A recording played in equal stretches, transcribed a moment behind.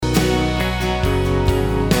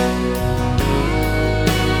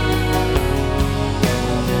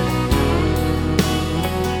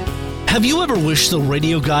Have you ever wished the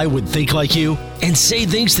radio guy would think like you and say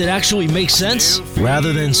things that actually make sense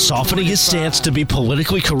rather than softening his stance to be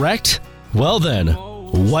politically correct? Well then,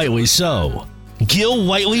 Whiteley So. Gil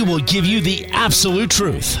Whiteley will give you the absolute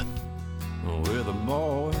truth. We're the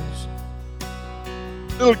boys.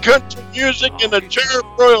 Little country music and a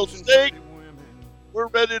char-broiled steak. We're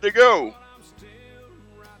ready to go.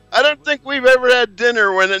 I don't think we've ever had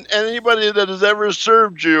dinner when anybody that has ever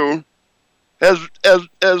served you has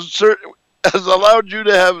allowed you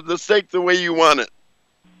to have the steak the way you want it.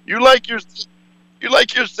 You like your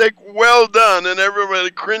steak well done, and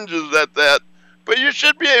everybody cringes at that. But you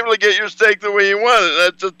should be able to get your steak the way you want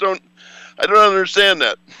it. I don't understand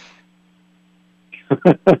that.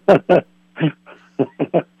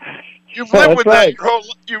 You've lived with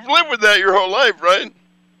that your whole life, right?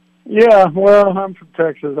 Yeah, well, I'm from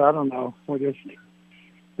Texas. I don't know.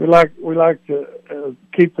 We like to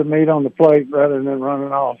keep the meat on the plate rather than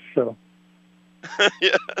running off. So.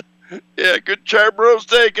 yeah, good charbroiled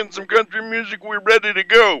steak and some country music. We're ready to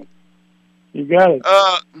go. You got it.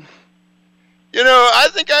 I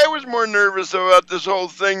think I was more nervous about this whole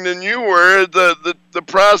thing than you were. The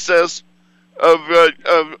process of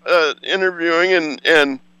interviewing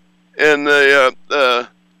and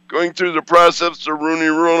going through the process of Rooney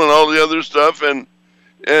Rule and all the other stuff, and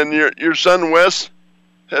your son Wes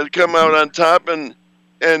has come out on top, and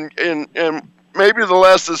maybe the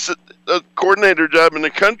last coordinator job in the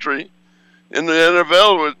country in the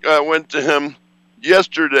NFL went to him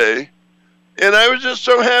yesterday, and I was just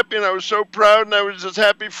so happy, and I was so proud, and I was just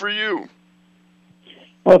happy for you.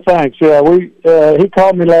 Well, thanks. Yeah, he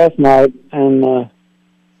called me last night and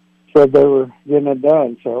said they were getting it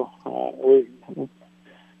done. So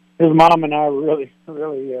his mom and I were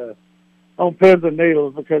really on pins and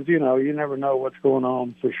needles because you never know what's going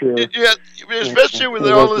on for sure. Yeah, especially with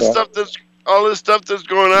all this stuff that's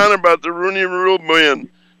going on about the Rooney Rule being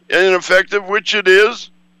ineffective, which it is.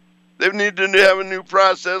 They need to have a new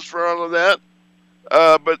process for all of that.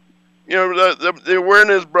 But the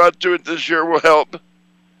awareness brought to it this year will help.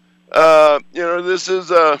 This is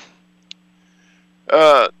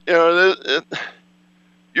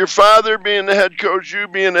your father being the head coach, you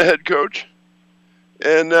being the head coach,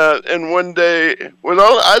 and one day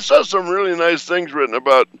I saw some really nice things written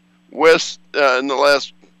about Wes in the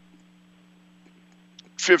last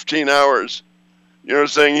 15 hours.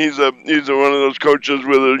 Saying he's one of those coaches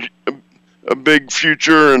with a big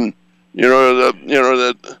future, and the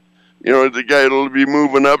guy will be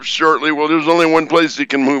moving up shortly. Well, there's only one place he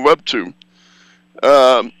can move up to,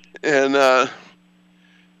 and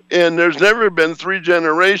there's never been three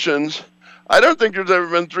generations. I don't think there's ever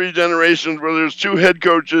been three generations where there's two head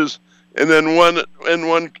coaches and then one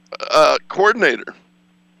coordinator.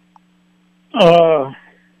 No,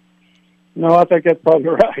 I think that's probably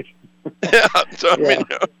right. Yeah, so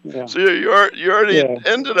so you already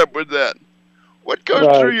ended up with that. What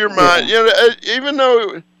goes through your mind? Even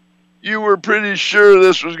though you were pretty sure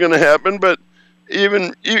this was going to happen, but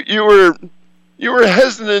even you were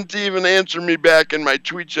hesitant to even answer me back in my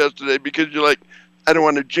tweets yesterday because you're like, I don't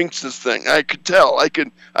want to jinx this thing. I could tell. I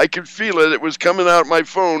could feel it. It was coming out my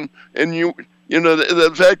phone, and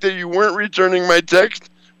the fact that you weren't returning my text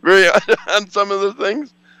on some of the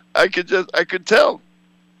things, I could tell.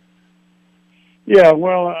 Yeah,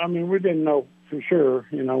 well, I mean, we didn't know for sure.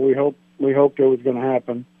 We hoped it was going to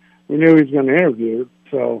happen. We knew he was going to interview,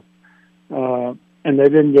 so and they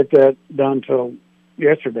didn't get that done till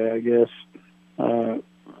yesterday, I guess.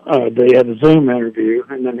 They had a Zoom interview,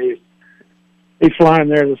 and then he's flying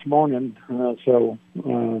there this morning, to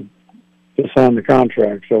sign the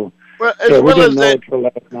contract. So, we didn't know it till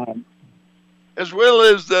last night. As well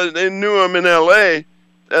as they knew him in L.A.,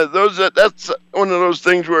 that's one of those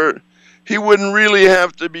things where he wouldn't really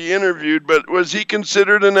have to be interviewed, but was he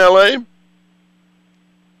considered in L.A.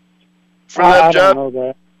 for that job? I don't know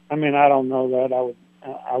that. I mean, I don't know that. I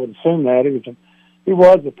would assume that he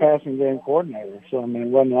was a passing game coordinator. So I mean, it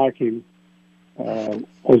wasn't like he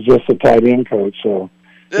was just a tight end coach. So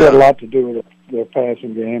he had a lot to do with their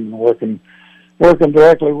passing game and working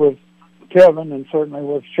directly with Kevin and certainly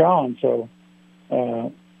with Sean. So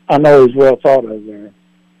I know he's well thought of there.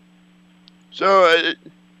 So.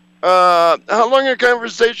 How long a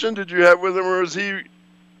conversation did you have with him, or was he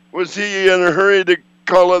in a hurry to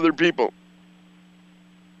call other people?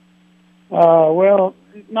 Well,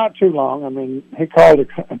 not too long. I mean, he called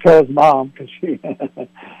to tell his mom because he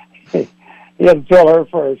had to tell her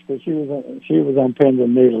first because she was on pins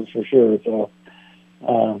and needles for sure. So,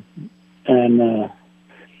 and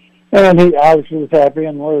he obviously was happy,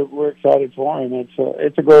 and we're excited for him.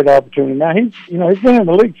 It's a great opportunity. Now he's been in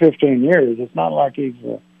the league 15 years. It's not like he's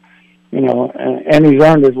and he's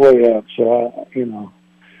earned his way up. So,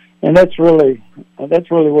 and that's really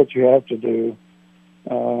what you have to do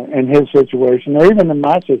in his situation, or even in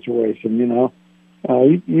my situation. You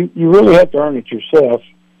really have to earn it yourself.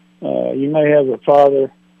 You may have a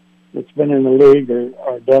father that's been in the league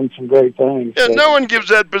or done some great things. Yeah, no one gives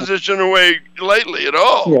that position away lightly at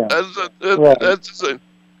all. Yeah, that's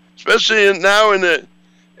especially now in the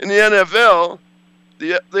NFL.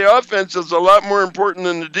 The offense is a lot more important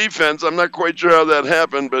than the defense. I'm not quite sure how that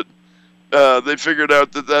happened, but they figured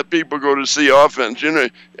out that people go to see offense.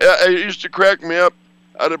 It used to crack me up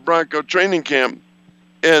out of Bronco training camp,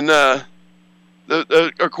 and a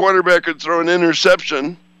quarterback could throw an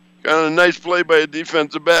interception, got a nice play by a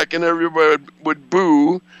defensive back, and everybody would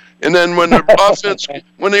boo. And then when the offense, and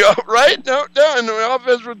the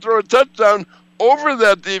offense would throw a touchdown over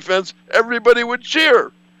that defense, everybody would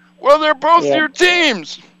cheer. Well, they're both your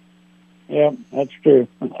teams. Yeah, that's true.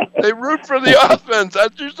 They root for the offense.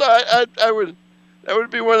 That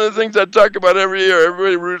would be one of the things I talk about every year.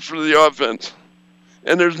 Everybody roots for the offense,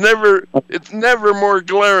 and it's never more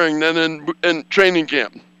glaring than in training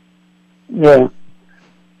camp. Yeah.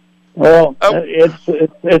 Well, it's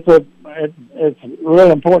a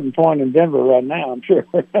real important point in Denver right now, I'm sure,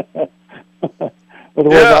 with the way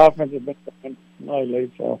the offense has been going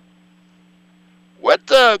lately. So,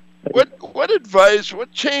 what advice,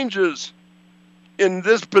 what changes in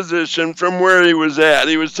this position from where he was at?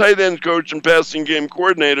 He was tight end coach and passing game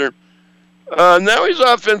coordinator. Now he's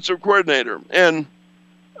offensive coordinator, and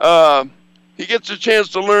he gets a chance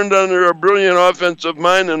to learn under a brilliant offensive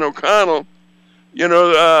mind in O'Connell. It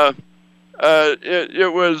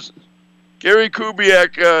was Gary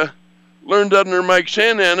Kubiak learned under Mike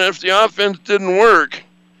Shanahan. If the offense didn't work,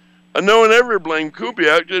 no one ever blamed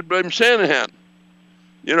Kubiak; they blamed Shanahan.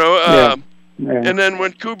 And then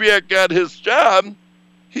when Kubiak got his job,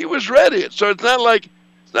 he was ready. So it's not like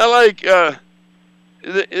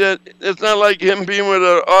him being with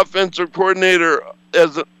an offensive coordinator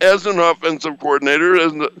as an offensive coordinator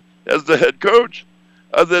as the head coach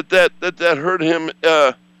that hurt him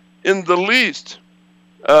in the least.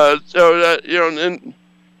 I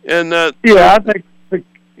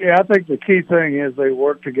think the key thing is they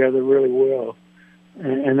work together really well.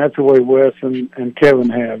 And that's the way Wes and Kevin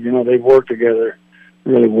have. They've worked together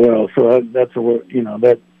really well. So that's the way,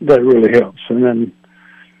 that really helps. And then,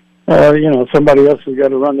 somebody else has got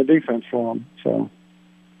to run the defense for them. So,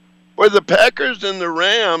 well, the Packers and the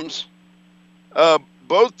Rams,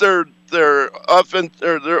 both their offense,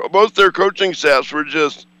 both their coaching staffs were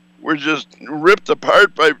just ripped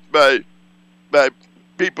apart by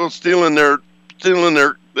people stealing their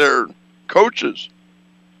coaches.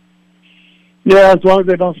 Yeah, as long as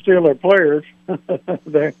they don't steal their players,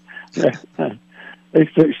 they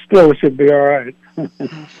still should be all right.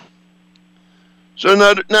 So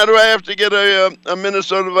now do I have to get a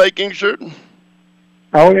Minnesota Vikings shirt?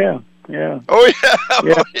 Oh yeah. Oh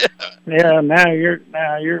yeah. Yeah. Now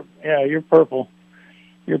you're purple.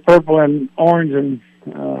 You're purple and orange and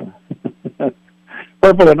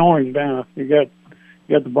purple and orange now. You got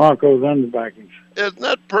the Broncos and the Vikings. It's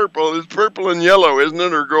not purple. It's purple and yellow, isn't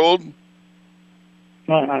it, or gold?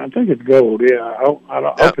 I think it's gold. Yeah, I hope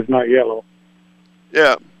it's not yellow.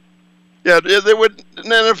 Yeah. They would. The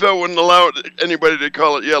NFL wouldn't allow anybody to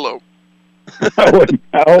call it yellow. I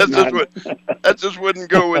hope not. That just wouldn't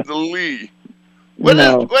go with the Lee.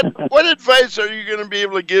 What advice are you going to be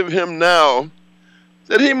able to give him now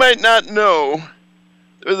that he might not know?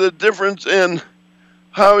 The difference in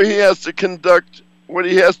how he has to conduct what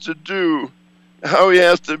he has to do, how he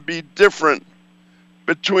has to be different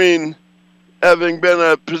between having been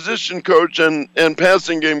a position coach and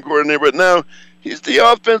passing game coordinator, but now he's the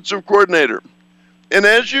offensive coordinator. And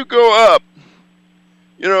as you go up,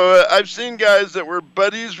 I've seen guys that were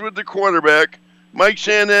buddies with the quarterback. Mike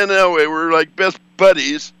Shanahan and Elway were like best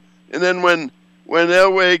buddies. And then when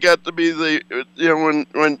Elway got to be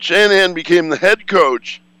when Shanahan became the head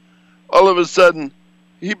coach, all of a sudden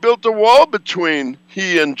he built a wall between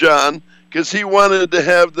he and John because he wanted to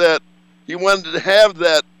have that. He wanted to have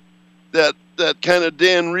that kind of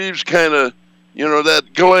Dan Reeves kind of, that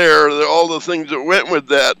glare, all the things that went with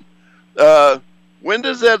that. When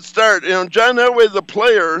does that start? John Elway, the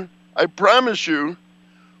player, I promise you,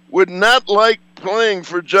 would not like playing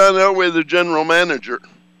for John Elway, the general manager.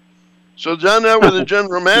 So John Elway, the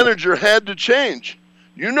general manager, had to change.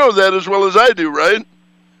 You know that as well as I do, right?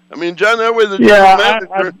 I mean, John Elway, the general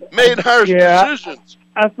manager, made harsh decisions.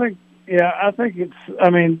 I think it's,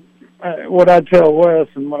 what I tell Wes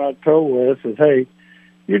and what I told Wes is, hey,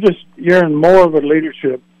 you're in more of a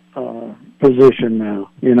leadership position now,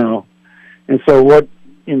 And so what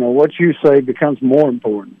what you say becomes more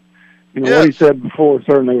important. Yes. What he said before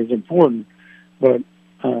certainly was important, but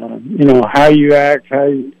how you act,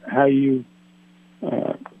 how you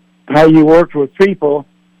worked with people,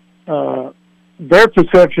 their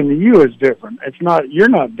perception of you is different. You're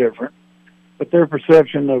not different, but their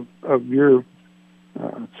perception of your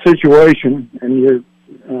situation and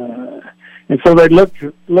and so they look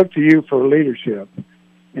to you for leadership.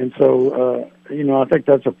 And so, I think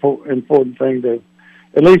that's an important thing to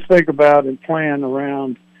at least think about and plan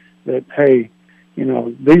around that. Hey,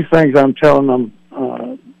 these things I'm telling them,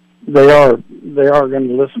 they are going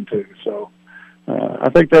to listen to. So, I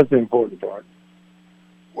think that's the important part.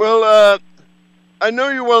 Well, I know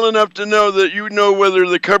you well enough to know that you know whether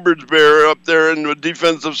the cupboard's bare up there in the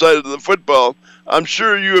defensive side of the football. I'm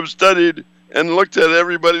sure you have studied and looked at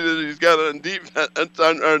everybody that he's got on defense,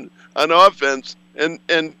 on offense,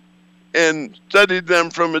 and studied them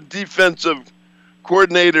from a defensive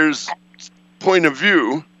coordinator's point of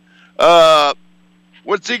view.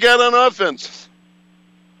 What's he got on offense?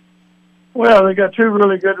 Well, they got two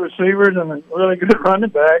really good receivers and a really good running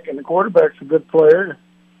back, and the quarterback's a good player.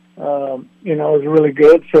 Is really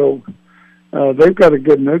good. So they've got a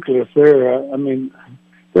good nucleus there.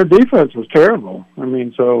 Their defense was terrible. I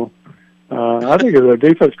think if their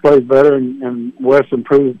defense plays better and Wes and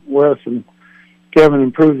Kevin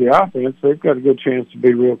improve the offense, they've got a good chance to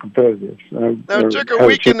be real competitive. Now, it took a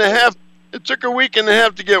week and a half. It took a week and a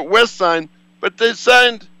half to get Wes signed, but they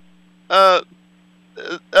signed.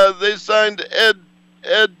 They signed Ed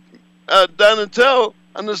Donatel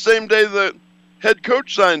on the same day the head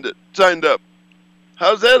coach signed up.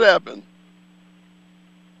 How's that happen?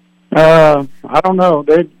 I don't know.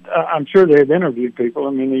 I'm sure they've interviewed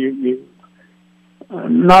people. You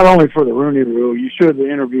not only for the Rooney Rule, you should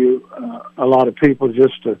interview a lot of people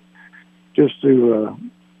just to get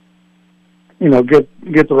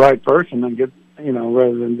the right person and get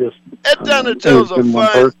rather than just Ed Donatel's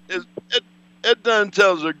Ed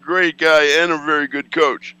Donatel's a great guy and a very good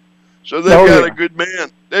coach. So they've got a good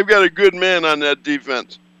man. They've got a good man on that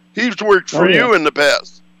defense. He's worked for you in the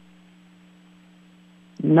past.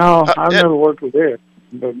 No, I've never worked with Ed.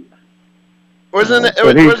 But wasn't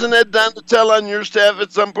Ed Donatel on your staff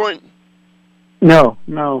at some point? No,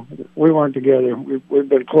 we weren't together. We've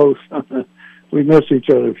been close. We missed each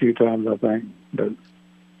other a few times, I think. But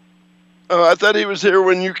I thought he was here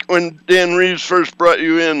when Dan Reeves first brought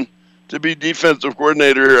you in to be defensive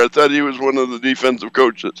coordinator here. I thought he was one of the defensive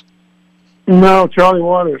coaches. No, Charlie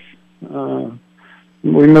Waters. We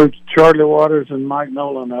moved Charlie Waters and Mike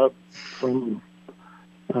Nolan up from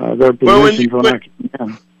their positions when I came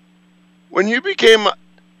in. When you became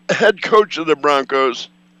head coach of the Broncos,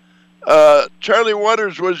 Charlie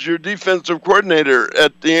Waters was your defensive coordinator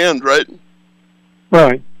at the end, right?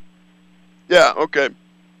 Right. Yeah. Okay.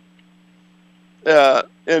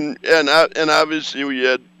 And obviously you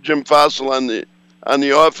had Jim Fossil on the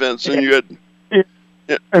offense, and you had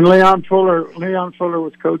and Leon Fuller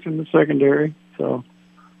was coaching the secondary, so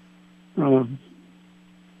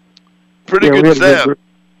pretty good staff.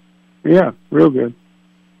 Real good.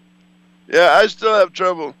 Yeah, I still have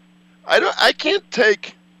trouble. I can't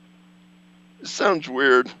take. It sounds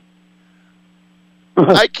weird.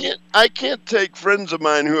 I can't take friends of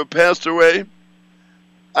mine who have passed away.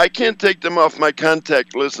 I can't take them off my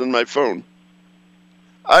contact list in my phone.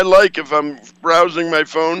 I like if I'm browsing my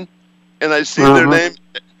phone and I see their name.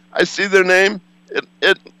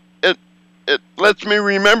 It lets me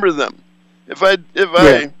remember them. If I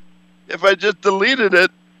just deleted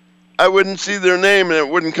it, I wouldn't see their name and it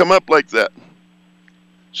wouldn't come up like that.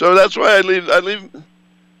 So that's why I leave.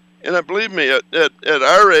 And believe me, at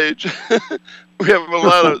our age, we have a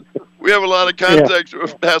lot of contacts who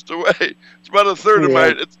have passed away. It's about a third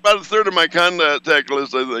of my contact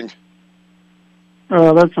list, I think.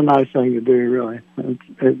 That's a nice thing to do, really.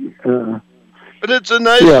 But it's a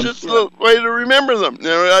nice just a way to remember them.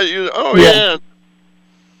 You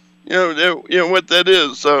know what that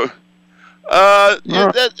is. So,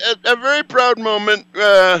 a very proud moment.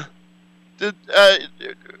 Did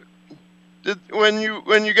when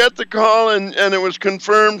you got the call and it was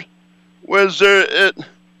confirmed, was there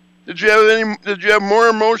did you have more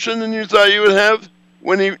emotion than you thought you would have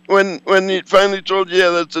when he finally told you,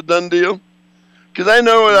 that's a done deal? Because I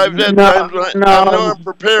know I've had times when I know I'm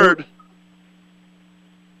prepared.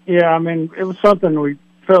 Yeah, it was something we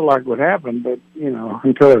felt like would happen, but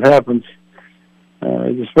until it happens,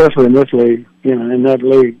 especially in this league, in that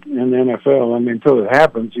league, in the NFL, until it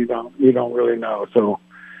happens, you don't really know. So,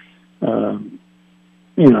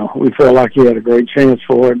 we felt like he had a great chance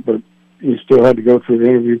for it, but he still had to go through the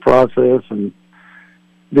interview process, and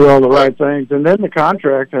do all the right things. And then the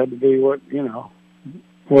contract had to be what he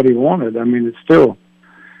wanted. I mean, it's still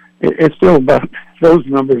about those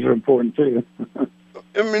numbers are important too.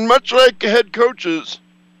 I mean, much like head coaches,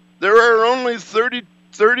 there are only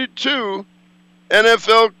 32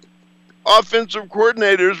 NFL offensive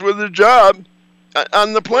coordinators with a job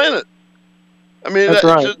on the planet. I mean, that's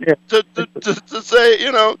right. To say,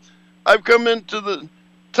 I've come into the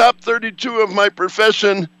top 32 of my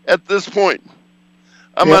profession at this point.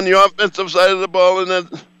 I'm on the offensive side of the ball, and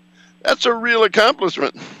that's a real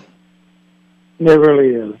accomplishment. It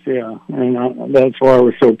really is, yeah. And that's why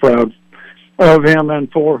we're so proud of him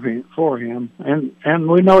and for him. And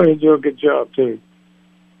we know he'll do a good job, too.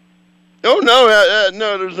 Oh, no,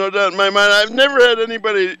 no, there's no doubt in my mind. I've never had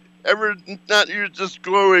anybody ever not use just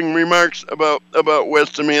glowing remarks about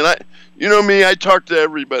Wes to me. And me, I talk to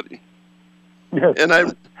everybody. Yes. And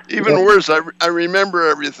I'm even worse, I remember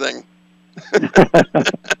everything.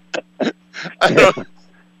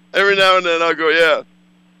 Every now and then I'll go, yeah,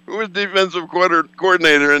 who was defensive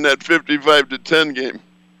coordinator in that 55-10 game?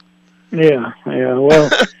 Yeah, well,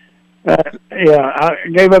 I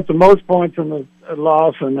gave up the most points in the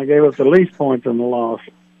loss, and I gave up the least points in the loss.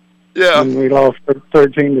 Yeah. And we lost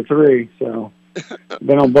 13-3, so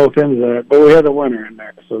been on both ends of that. But we had a winner in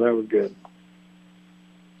there, so that was good.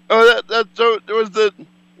 Oh, so it was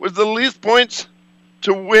the least points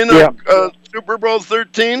to win a Super Bowl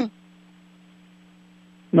 13?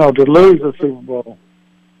 No, to lose the Super Bowl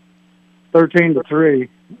 13-3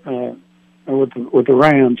 with the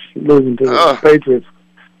Rams losing to the Patriots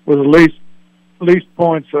was the least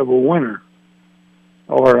points of a winner,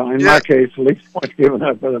 or in my case, the least points given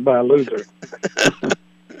up by a loser.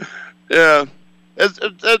 Yeah,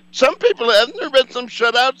 some people hasn't there been some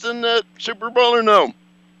shutouts in the Super Bowl or no?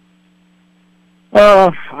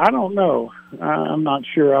 I don't know. I'm not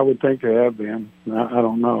sure. I would think there have been. I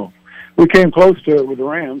don't know. We came close to it with the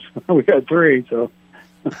Rams. We got 3, so.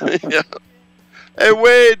 Yeah. Hey,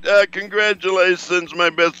 Wade, congratulations. My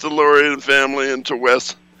best to Lori and family and to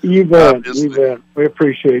Wes. You bet. Obviously. You bet. We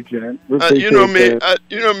appreciate that. You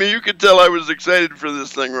know me. You could tell I was excited for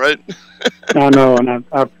this thing, right? I know, and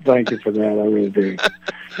I thank you for that. I really do.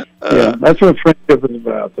 Yeah, that's what friendship is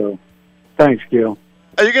about, so thanks, Gil.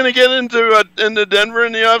 Are you going to get into Denver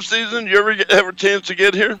in the off season? You ever have a chance to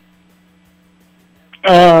get here?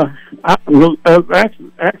 Actually,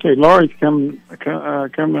 Laurie's coming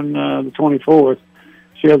the 24th.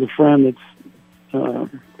 She has a friend that's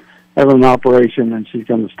having an operation, and she's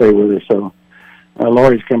going to stay with her. So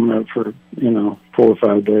Laurie's coming up for 4 or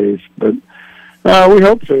 5 days, but we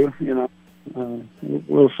hope to.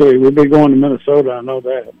 We'll see. We'll be going to Minnesota. I know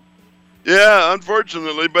that. Yeah,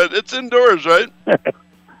 unfortunately, but it's indoors, right?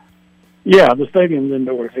 Yeah, the stadium's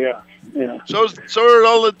indoors. Yeah. So's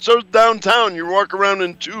downtown. You walk around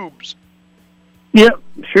in tubes. Yep,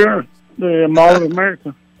 sure. The Mall of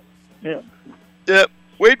America. Yeah. Yep.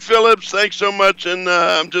 Wade Phillips, thanks so much, and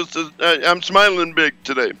I'm smiling big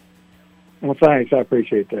today. Well, thanks. I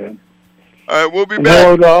appreciate that. All right, we'll be back.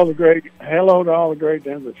 Hello to all the great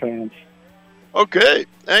Denver fans. Okay,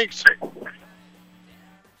 thanks.